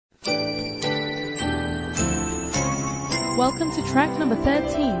Welcome to track number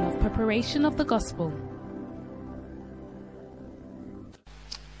 13 of Preparation of the Gospel.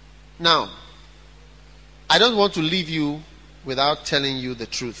 Now, I don't want to leave you without telling you the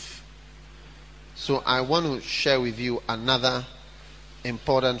truth. So I want to share with you another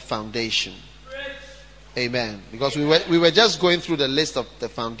important foundation. Amen. Because we were just going through the list of the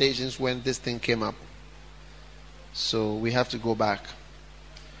foundations when this thing came up. So we have to go back.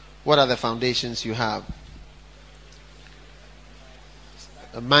 What are the foundations you have?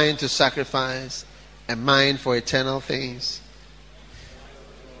 A mind to sacrifice, a mind for eternal things,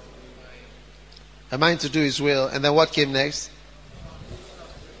 a mind to do His will, and then what came next?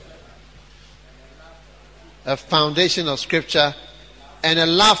 A foundation of Scripture and a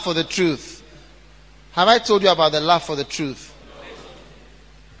love for the truth. Have I told you about the love for the truth?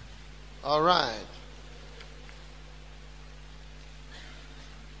 All right.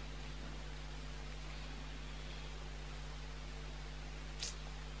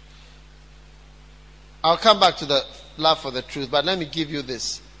 I'll come back to the love for the truth, but let me give you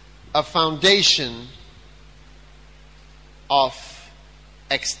this. A foundation of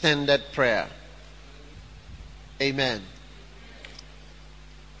extended prayer. Amen.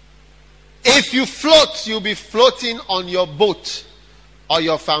 If you float, you'll be floating on your boat or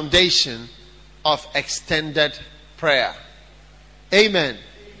your foundation of extended prayer. Amen.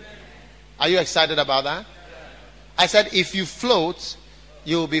 Are you excited about that? I said if you float,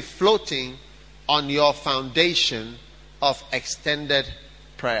 you'll be floating on your foundation of extended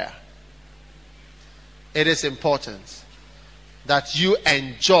prayer. It is important that you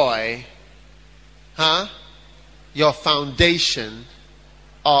enjoy your foundation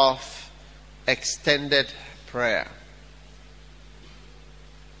of extended prayer.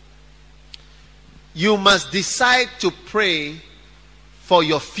 You must decide to pray for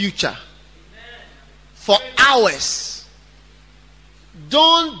your future for hours.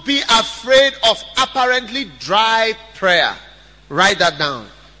 Don't be afraid of apparently dry prayer. Write that down.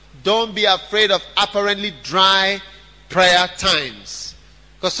 Don't be afraid of apparently dry prayer times.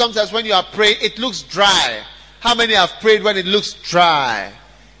 Because sometimes when you are praying, it looks dry. How many have prayed when it looks dry?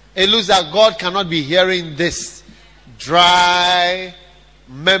 It looks like God cannot be hearing this dry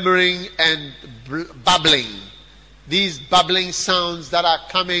murmuring and babbling. These babbling sounds that are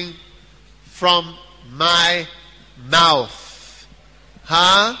coming from my mouth.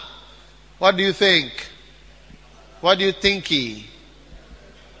 What do you think? What do you think?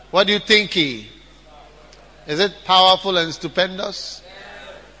 What do you think? Is it powerful and stupendous?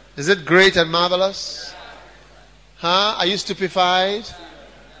 Is it great and marvelous? Are you stupefied?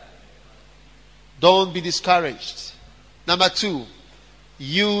 Don't be discouraged. Number 2,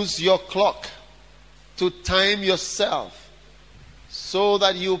 use your clock to time yourself so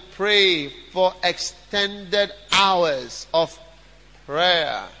that you pray for extended hours of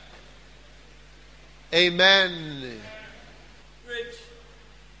prayer. Amen.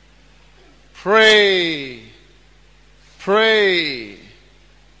 Pray. Pray.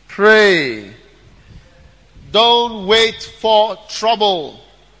 Pray. Don't wait for trouble.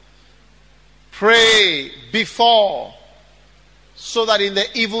 Pray before, so that in the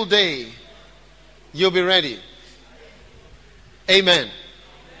evil day you'll be ready. Amen.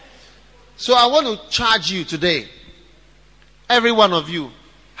 So I want to charge you today. Every one of you.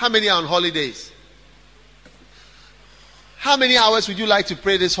 How many are on holidays? How many hours would you like to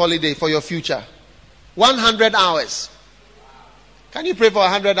pray this holiday for your future? 100 hours. Can you pray for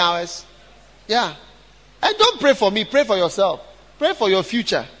 100 hours? Yeah. And don't pray for me. Pray for yourself. Pray for your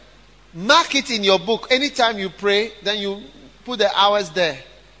future. Mark it in your book. Anytime you pray, then you put the hours there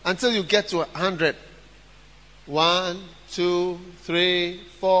until you get to 100. 1, 2, 3,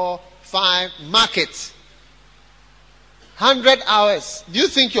 4, 5. Mark it. 100 hours. Do you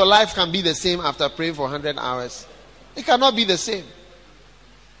think your life can be the same after praying for 100 hours? It cannot be the same.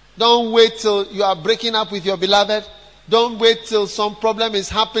 Don't wait till you are breaking up with your beloved. Don't wait till some problem is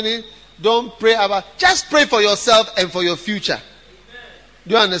happening. Don't pray about. Just pray for yourself and for your future.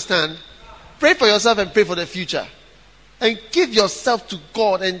 Do you understand? Pray for yourself and pray for the future. And give yourself to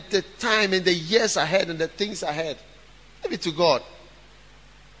God and the time and the years ahead and the things ahead. Give it to God.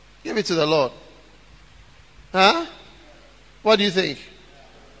 Give it to the Lord. What do you think?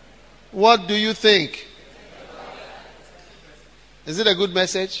 What do you think? Is it a good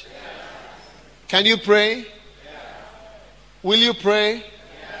message? Can you pray? Will you pray?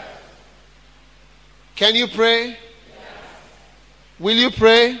 Can you pray? Will you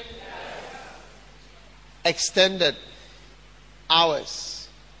pray? Extended hours.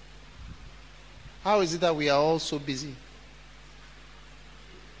 How is it that we are all so busy?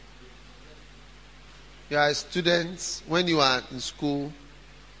 You are students. When you are in school,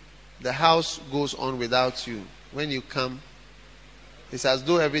 the house goes on without you. When you come, it's as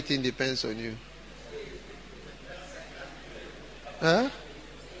though everything depends on you. Huh?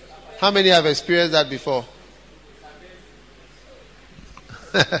 How many have experienced that before?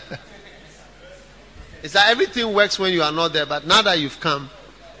 It's that everything works when you are not there, but now that you've come,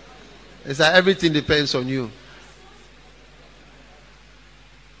 it's that everything depends on you.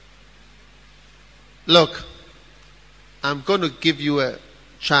 Look, I'm going to give you a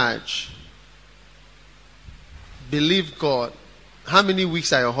charge. Believe God. How many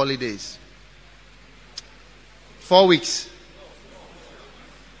weeks are your holidays? 4 weeks.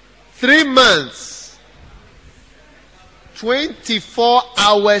 3 months. 24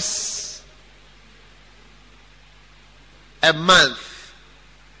 hours a month.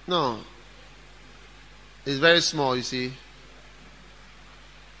 No. It's very small, you see.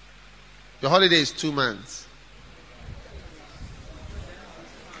 Your holiday is 2 months.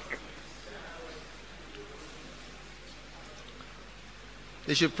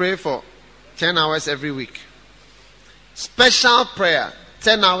 You should pray for 10 hours every week. Special prayer,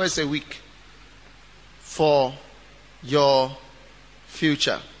 10 hours a week for your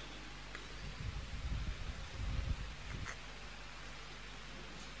future.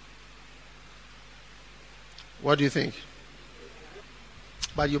 What do you think?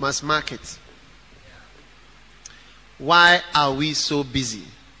 But you must mark it. Why are we so busy?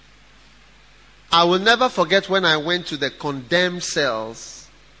 I will never forget when I went to the condemned cells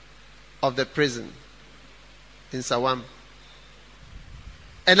of the prison in Sawam.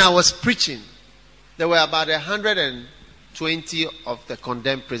 And I was preaching. There were about 120 of the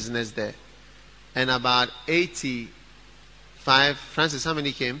condemned prisoners there. And about 85. Francis, how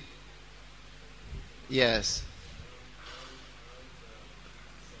many came? Yes.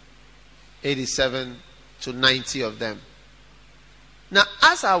 87 to 90 of them. Now,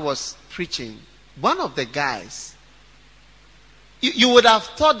 as I was preaching, one of the guys, you would have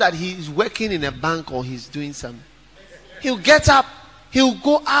thought that he's working in a bank or he's doing something. He'll get up, he'll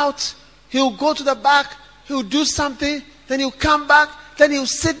go out, he'll go to the back, he'll do something, then he'll come back, then he'll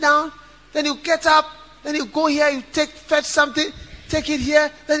sit down, then he'll get up, then he'll go here, he'll fetch something, take it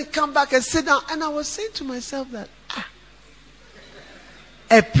here, then he'll come back and sit down. And I was saying to myself that,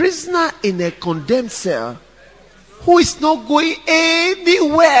 a prisoner in a condemned cell who is not going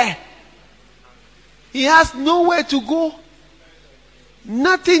anywhere. He has nowhere to go.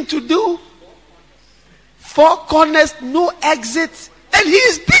 Nothing to do. 4 corners, no exit. And he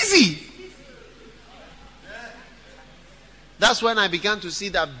is busy. That's when I began to see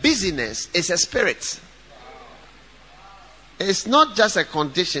that busyness is a spirit. It's not just a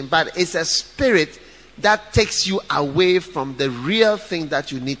condition, but it's a spirit that takes you away from the real thing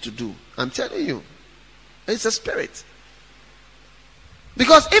that you need to do. I'm telling you. It's a spirit.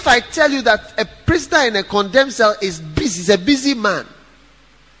 Because if I tell you that a prisoner in a condemned cell is busy, he's a busy man,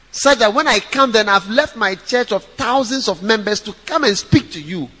 such that when I come, then I've left my church of thousands of members to come and speak to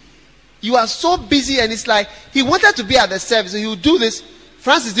you. You are so busy, and it's like he wanted to be at the service, so he would do this.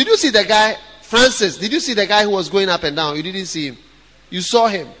 Francis, did you see the guy? Francis, did you see the guy who was going up and down? You didn't see him. You saw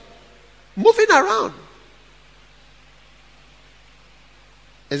him moving around.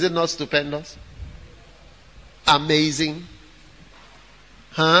 Is it not stupendous? Amazing.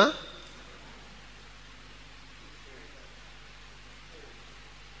 Huh?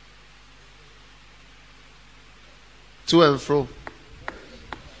 To and fro.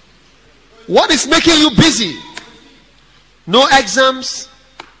 What is making you busy? No exams.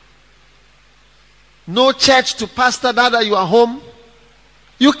 No church to pastor now that you are home.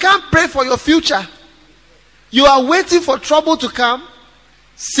 You can't pray for your future. You are waiting for trouble to come,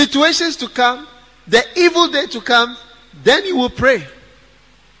 situations to come, the evil day to come, then you will pray.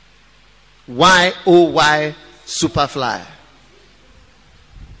 Why, oh why, Superfly?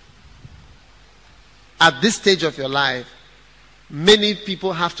 At this stage of your life, many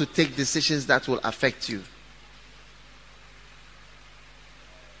people have to take decisions that will affect you.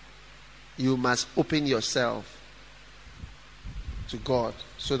 You must open yourself to God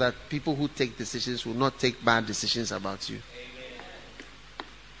so that people who take decisions will not take bad decisions about you.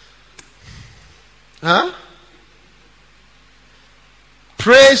 Huh?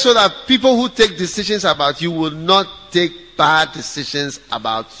 Pray so that people who take decisions about you will not take bad decisions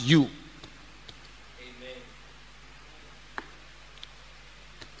about you. Amen.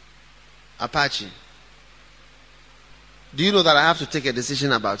 Apache, do you know that I have to take a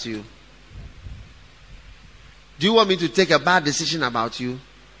decision about you? Do you want me to take a bad decision about you?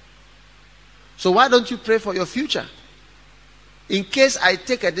 So why don't you pray for your future? In case I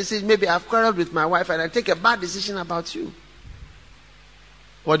take a decision, maybe I've quarreled with my wife and I take a bad decision about you.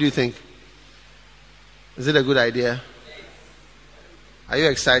 What do you think? Is it a good idea? Are you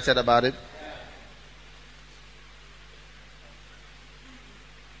excited about it?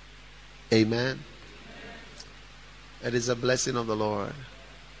 Amen. It is a blessing of the Lord.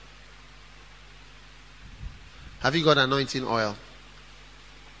 Have you got anointing oil?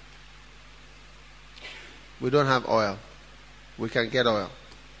 We don't have oil. We can get oil.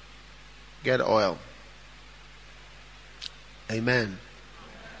 Get oil. Amen.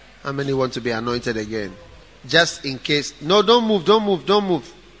 How many want to be anointed again? Just in case. No, don't move, don't move, don't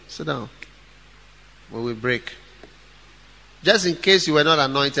move. Sit down. When we break. Just in case you were not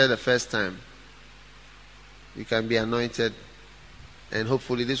anointed the first time. You can be anointed. And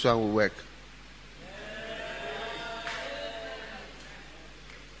hopefully this one will work.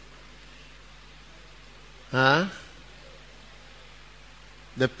 Huh?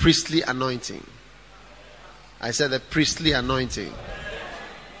 The priestly anointing. I said the priestly anointing.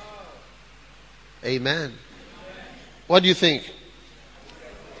 Amen. What do you think?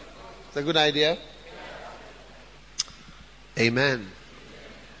 It's a good idea? Amen.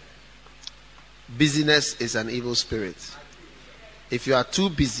 Busyness is an evil spirit. If you are too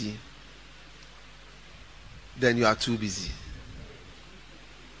busy, then you are too busy.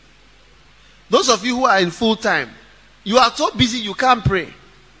 Those of you who are in full time, you are so busy you can't pray.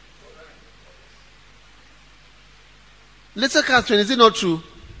 Little Catherine, is it not true?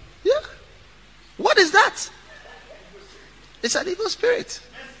 Yeah. What is that? It's an evil spirit.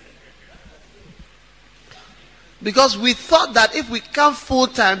 Because we thought that if we come full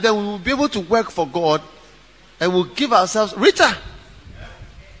time, then we will be able to work for God and we'll give ourselves. Rita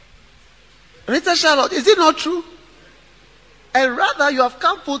Charlotte, is it not true? And rather you have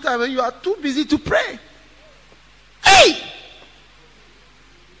come full time and you are too busy to pray. Hey!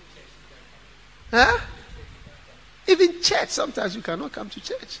 Huh? Even church, sometimes you cannot come to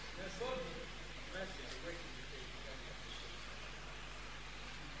church.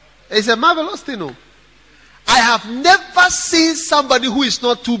 It's a marvelous thing. No? I have never seen somebody who is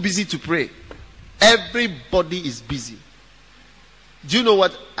not too busy to pray. Everybody is busy. Do you know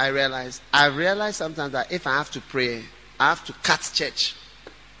what I realized? I realized sometimes that if I have to pray, I have to cut church.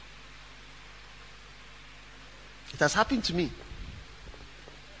 It has happened to me.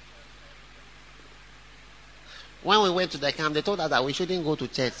 When we went to the camp, they told us that we shouldn't go to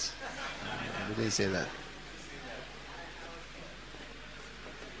church. They didn't say that.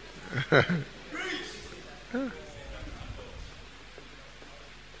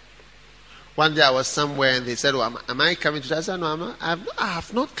 One day I was somewhere and they said, "Oh, am I coming to church?" I said, "No, I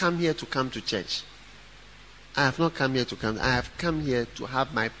have not come here to come to church. I have not come here to come. I have come here to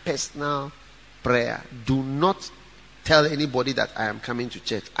have my personal prayer. Do not tell anybody that I am coming to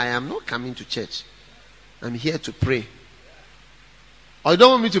church. I am not coming to church. I'm here to pray. Or you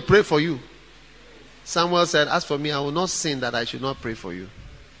don't want me to pray for you?" Samuel said, "As for me, I will not sin that I should not pray for you."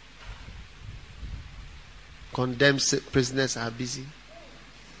 Condemned prisoners are busy.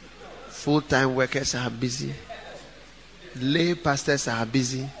 Full-time workers are busy. Lay pastors are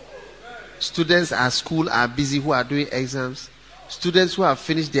busy. Students at school are busy who are doing exams. Students who have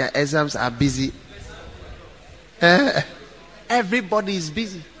finished their exams are busy. Everybody is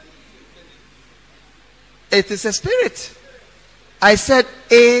busy. It is a spirit. I said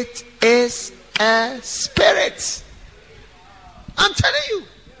it is a spirit. I'm telling you.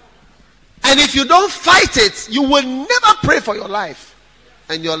 And if you don't fight it, you will never pray for your life.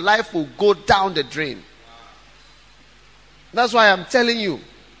 And your life will go down the drain. That's why I'm telling you.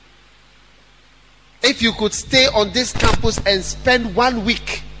 If you could stay on this campus and spend 1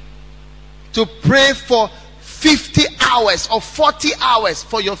 week to pray for 50 hours or 40 hours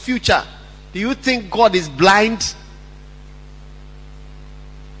for your future, do you think God is blind?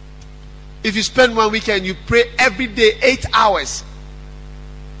 If you spend 1 week and you pray every day 8 hours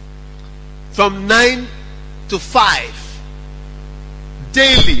from 9 to 5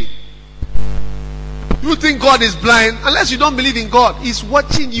 daily, you think God is blind? Unless you don't believe in God, He's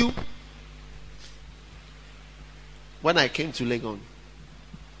watching you. When I came to Legon,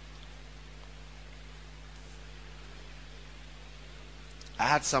 I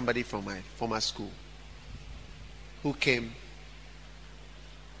had somebody from my former school who came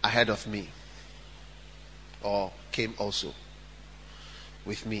ahead of me, or came also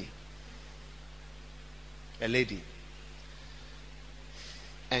with me, a lady,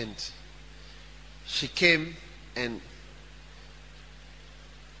 and she came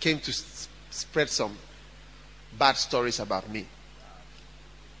to spread some bad stories about me.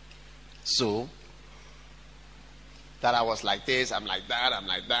 So That I was like this, I'm like that, I'm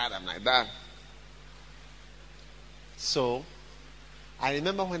like that, I'm like that. So, I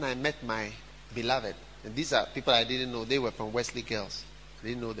remember when I met my beloved, and these are people I didn't know, they were from Wesley Girls. I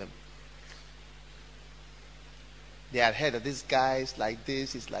didn't know them. They had heard that this guy is like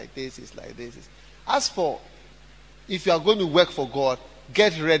this, he's like this, he's like this. As for, if you are going to work for God,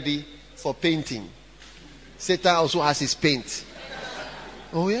 get ready for painting. Satan also has his paint.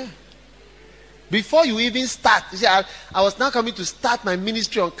 Oh yeah. Before you even start, you see, I was now coming to start my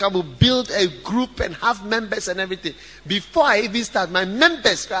ministry on Cabo, build a group and have members and everything. Before I even start, my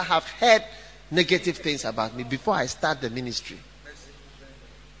members have heard negative things about me before I start the ministry.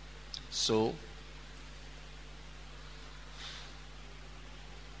 So,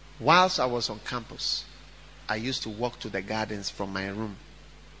 whilst I was on campus, I used to walk to the gardens from my room,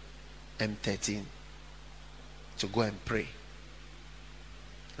 M13, to go and pray.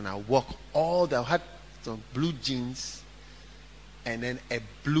 And I walk I had some blue jeans and then a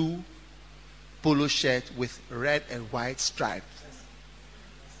blue polo shirt with red and white stripes.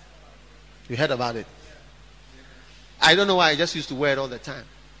 You heard about it? I don't know why, I just used to wear it all the time.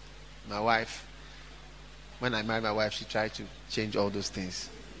 My wife, when I married my wife, she tried to change all those things.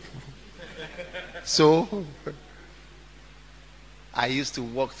 So, I used to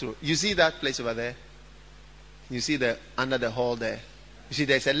walk through. You see that place over there? You see under the hall there? You see,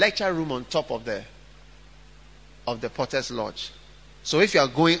 there's a lecture room on top of the Potter's Lodge. So if you are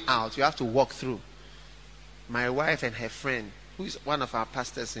going out, you have to walk through. My wife and her friend, who is one of our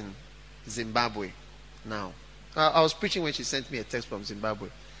pastors in Zimbabwe now. I was preaching when she sent me a text from Zimbabwe.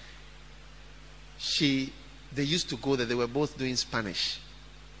 They used to go there. They were both doing Spanish.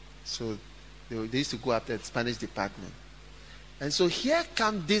 So they used to go up to the Spanish department. And so here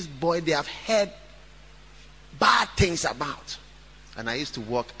come this boy they have heard bad things about. And I used to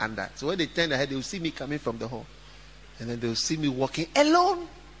walk under. So when they turned their head, they would see me coming from the hall. And then they would see me walking alone.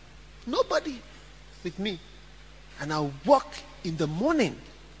 Nobody with me. And I'll walk in the morning.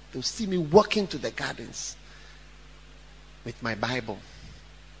 They'll see me walking to the gardens with my Bible.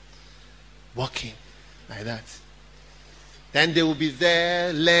 Walking like that. Then they will be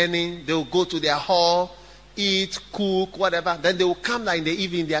there learning. They will go to their hall, eat, cook, whatever. Then they will come in the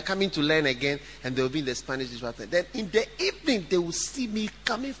evening. They are coming to learn again. And they will be in the Spanish department. Then in the evening, they will see me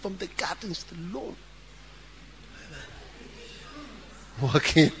coming from the gardens alone.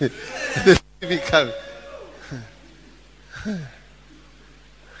 Walking. They see me coming.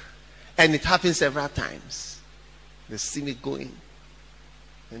 And it happens several times. They see me going.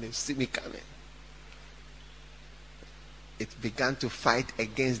 And they see me coming. It began to fight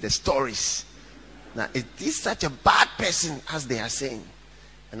against the stories. Now, is this such a bad person as they are saying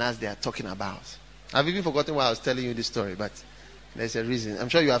and as they are talking about? I've even forgotten why I was telling you this story, but there's a reason. I'm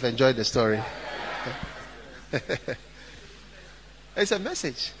sure you have enjoyed the story. It's a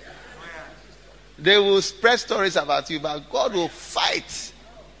message. They will spread stories about you, but God will fight.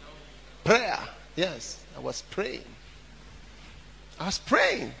 Prayer. Yes, I was praying. I was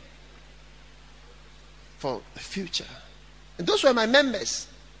praying for the future. And those were my members.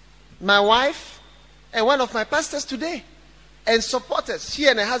 My wife and one of my pastors today. And supporters. She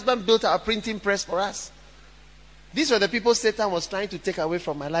and her husband built our printing press for us. These were the people Satan was trying to take away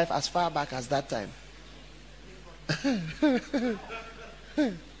from my life as far back as that time.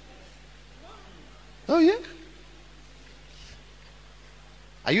 Oh yeah?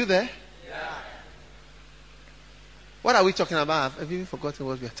 Are you there? Yeah. What are we talking about? I've even forgotten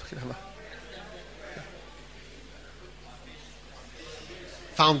what we are talking about.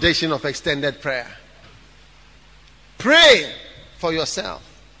 Foundation of extended prayer. Pray for yourself.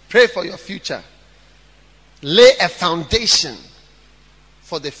 Pray for your future. Lay a foundation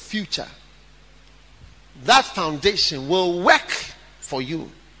for the future. That foundation will work for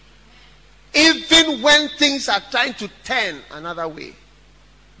you. Even when things are trying to turn another way,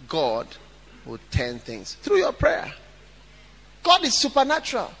 God will turn things through your prayer. God is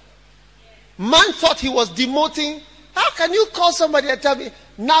supernatural. Man thought he was demoting. How can you call somebody and tell me,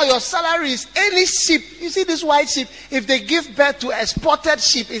 now your salary is any sheep? You see this white sheep, if they give birth to a spotted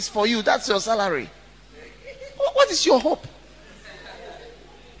sheep, it's for you. That's your salary. What is your hope?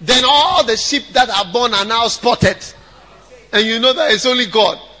 Then all the sheep that are born are now spotted. And you know that it's only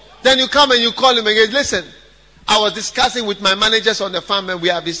God. Then you come and you call him again. Listen, I was discussing with my managers on the farm and we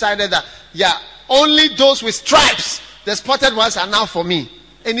have decided that, only those with stripes, the spotted ones are now for me.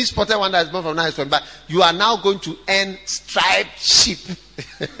 Any spotted one that is born from now is for me. But you are now going to earn striped sheep.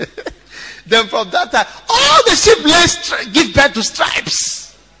 Then from that time, all the sheep give birth to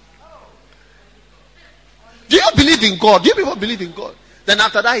stripes. Do you believe in God? Do you people believe in God? Then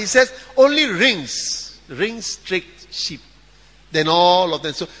after that he says, only rings ring-streaked sheep. Then all of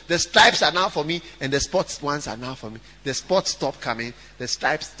them. So the stripes are now for me, and the spots ones are now for me. The spots stop coming, the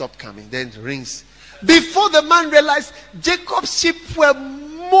stripes stop coming, then rings. Before the man realized Jacob's sheep were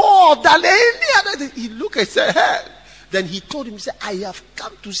more than any other, he looked and said, hey. Then he told him, he said, I have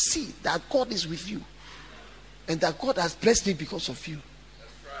come to see that God is with you, and that God has blessed me because of you.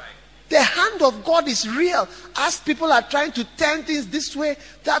 The hand of God is real. As people are trying to turn things this way,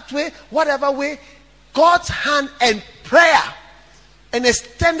 that way, whatever way, God's hand and prayer, an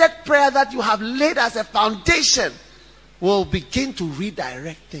extended prayer that you have laid as a foundation, will begin to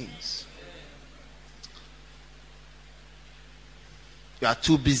redirect things. You are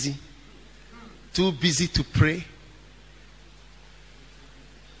too busy to pray.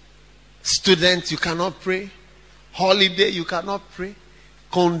 Student, you cannot pray. Holiday, you cannot pray.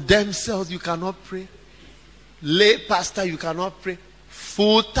 Condemned cells, you cannot pray. Lay pastor, you cannot pray.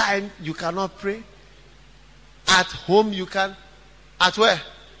 Full time, you cannot pray. At home, you can. At where?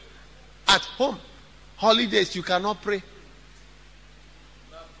 At home. Holidays, you cannot pray.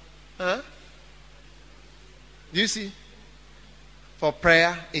 Huh? Do you see? For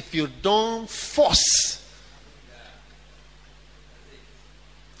prayer, if you don't force,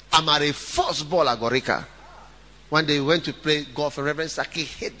 I'm at a force ball at Gorica. One day we went to play golf and Reverend Saki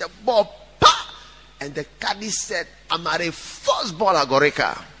hit the ball, pa! And the caddy said, I'm at a force ball at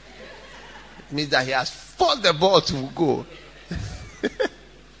Gorica. It means that he has forced the ball to go.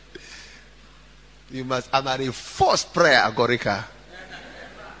 I'm at a force prayer at Gorica.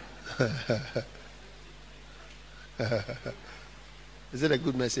 Is it a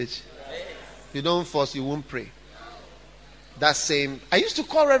good message? You don't force, you won't pray. That same, I used to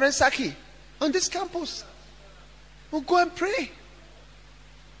call Reverend Saki on this campus. We'll go and pray.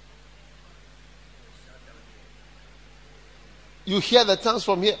 You hear the tongues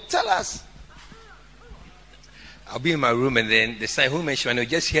from here. Tell us. I'll be in my room, and then the sign who mentioned, I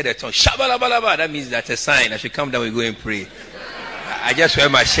just hear the tongue. Shabalabalaba. That means that's a sign. I should come down and go and pray. I just wear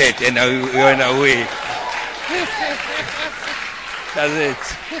my shirt and we're on our way. That's it.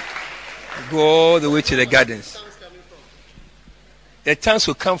 Go all the way to the gardens. The tongues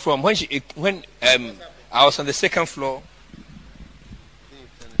will come from when I was on the second floor.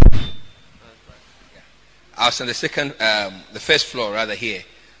 I was on the first floor rather here.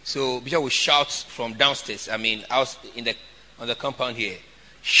 So Bishop would shout from downstairs. I mean, I was on the compound here.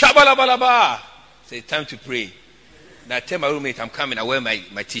 Shabalabalaba. Say time to pray. Now I tell my roommate I'm coming. I wear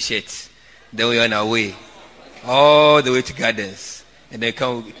my t-shirt. Then we're on our way, all the way to gardens, and then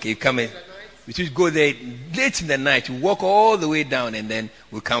come in. We just go there late in the night. We walk all the way down, and then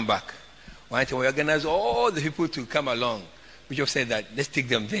we come back. One time we organize all the people to come along. Bishop said that let's take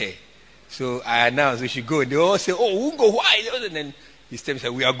them there. So I announced we should go. And they all say, "Oh, we'll go. Why?" And then he said,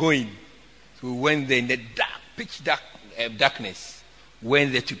 "We are going." So we went there in the pitch darkness.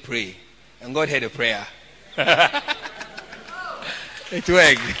 Went there to pray, and God heard a prayer. It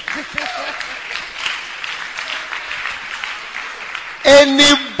worked.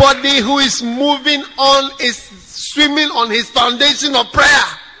 Anybody who is moving on is swimming on his foundation of prayer.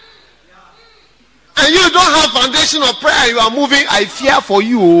 And you don't have foundation of prayer, you are moving. I fear for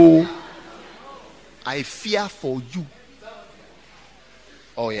you. I fear for you.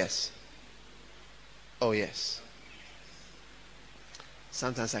 Oh yes. Oh yes.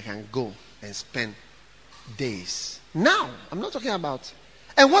 Sometimes I can go and spend days. Now, I'm not talking about.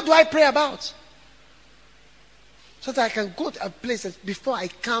 And what do I pray about? So that I can go to a place that before I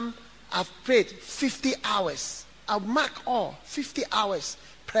come, I've prayed 50 hours. I'll mark all 50 hours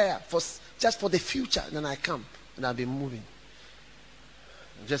prayer just for the future. Then I come and I'll be moving.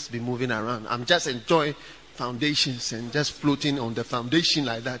 I'll just be moving around. I'm just enjoying foundations and just floating on the foundation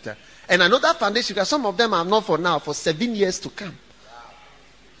like that. And I know that foundation because some of them are not for now, for 7 years to come.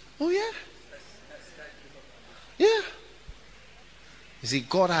 Oh yeah. Yeah. You see,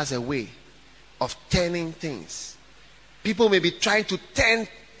 God has a way of turning things. People may be trying to turn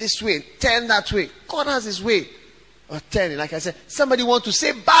this way, turn that way. God has his way of turning. Like I said, somebody wants to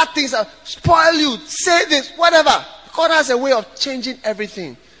say bad things, spoil you, say this, whatever. God has a way of changing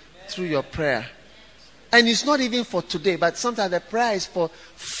everything through your prayer. And it's not even for today, but sometimes the prayer is for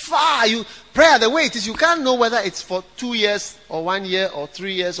far. Prayer, the way it is, you can't know whether it's for 2 years or 1 year or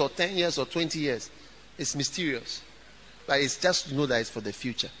 3 years or 10 years or 20 years. It's mysterious. But it's just to know that it's for the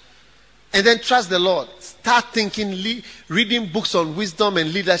future. And then trust the Lord. Start thinking, reading books on wisdom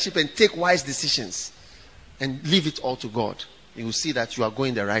and leadership, and take wise decisions. And leave it all to God. You will see that you are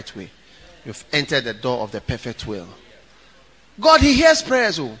going the right way. You've entered the door of the perfect will. God, he hears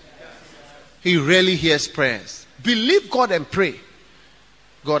prayers. Oh. He really hears prayers. Believe God and pray.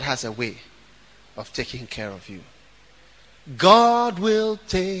 God has a way of taking care of you. God will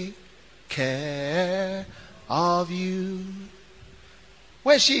take care of you.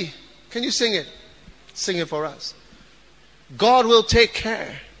 Where's she? Can you sing it? Sing it for us. God will take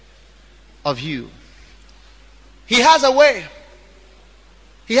care of you. He has a way.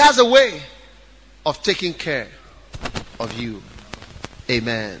 He has a way of taking care of you.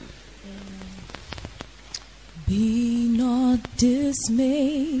 Amen. Be not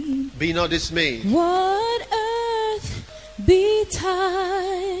dismayed. Be not dismayed. What earth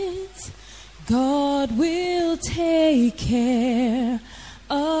betides, God will take care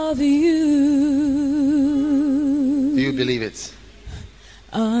of you. Do you believe it?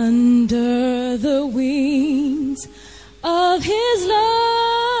 Under the wings of His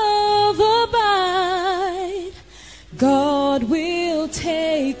love abide, God will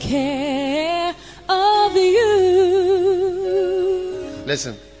take care of you.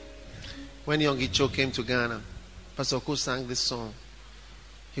 Listen, when Yonggi Cho came to Ghana, Pastor Oku sang this song.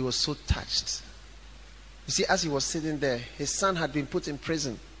 He was so touched. You see, as he was sitting there, his son had been put in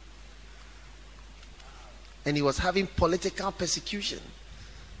prison. And he was having political persecution.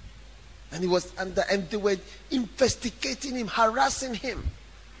 And he was under, and they were investigating him, harassing him.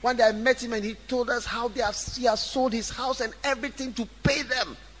 One day I met him and he told us how he has sold his house and everything to pay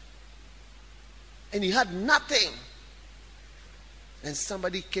them. And he had nothing. And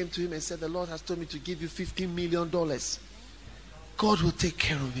somebody came to him and said, the Lord has told me to give you $15 million. God will take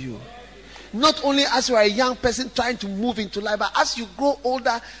care of you. Not only as you are a young person trying to move into life, but as you grow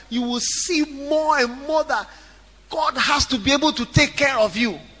older, you will see more and more that God has to be able to take care of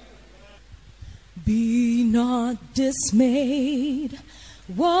you. Be not dismayed.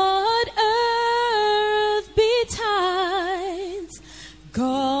 What earth betides,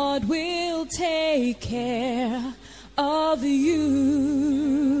 God will take care of you.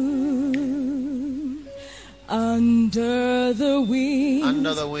 Under the wings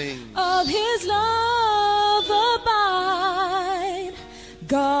of His love abide,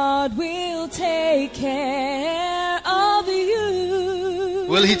 God will take care of you.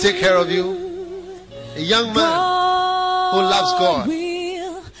 Will He take care of you? A young man who loves God,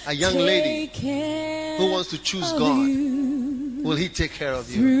 a young lady who wants to choose God, will He take care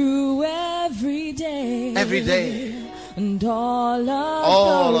of you? Through every day. Every day. And all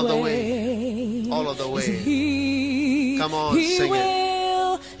of the way. All of the way. He, come on, he sing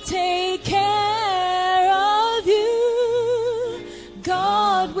will take care of you.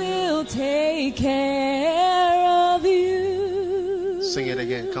 God will take care of you. Sing it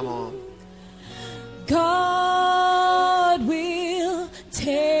again, come on. God will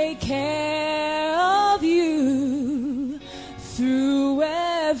take care of you through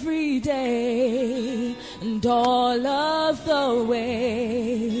every day and all of the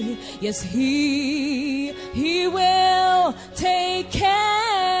way. Yes, He will take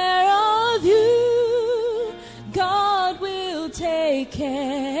care of you. God will take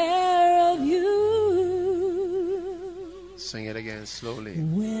care of you. Sing it again slowly.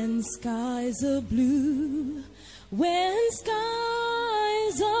 When skies are blue, when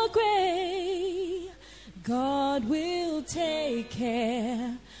skies are gray, God will take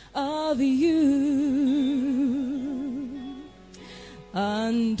care of you.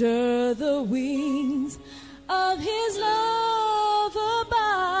 Under the wings of His love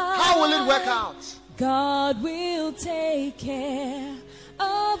abide. How will it work out? God will take care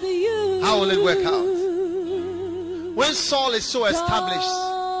of you. How will it work out? When Saul is so established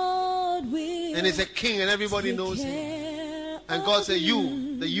and is a king and everybody knows him, and God said,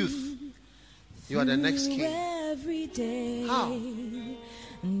 you, the youth, you are the next king. How?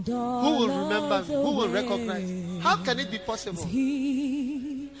 Who will remember? Who will recognize? How can it be possible?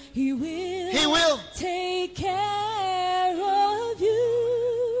 He will take care of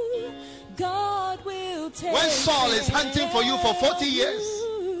you. God will take. When Saul is hunting for you for 40 years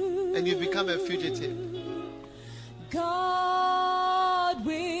and you become a fugitive, God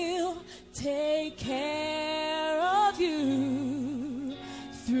will take care of you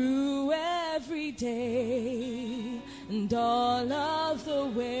through every day and all of the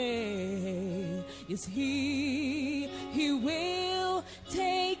way. Yes, He will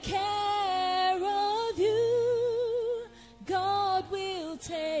take care of you. God will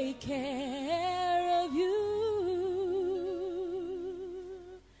take care of you.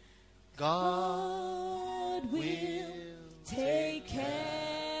 God will take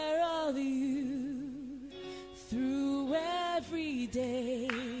care of you through every day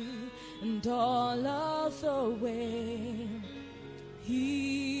and all of the way.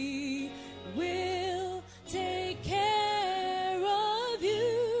 He will take care of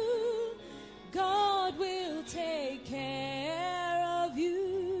you. God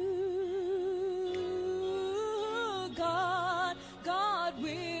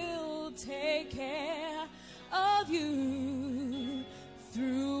you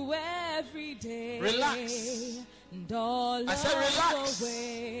through every day. Relax. And all I said relax. the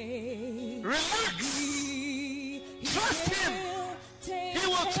way. Relax. Trust him. He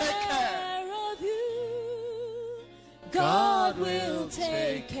will take care of you. God will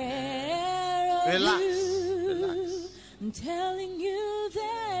take care of Relax. you. Relax. I'm telling you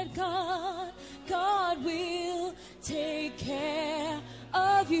that God will take care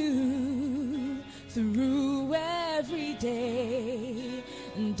of you through every day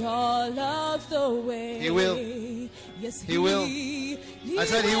and all of the way. He will. Yes, He will. I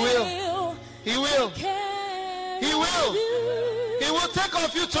said he will. He will. He will. He will take care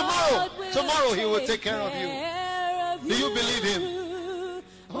of you tomorrow. Tomorrow he will take care of you. Do you believe him?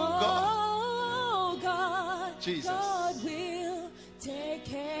 Oh God. Jesus. God will take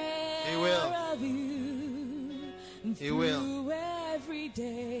care He will. of you. He will. Through every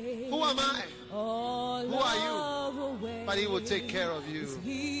day. Who am I? All Who are you? the way. But he will take care of you.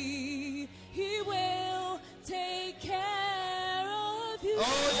 He will take care of you.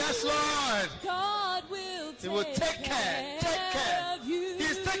 Oh yes, Lord. God will He will take care. Take care.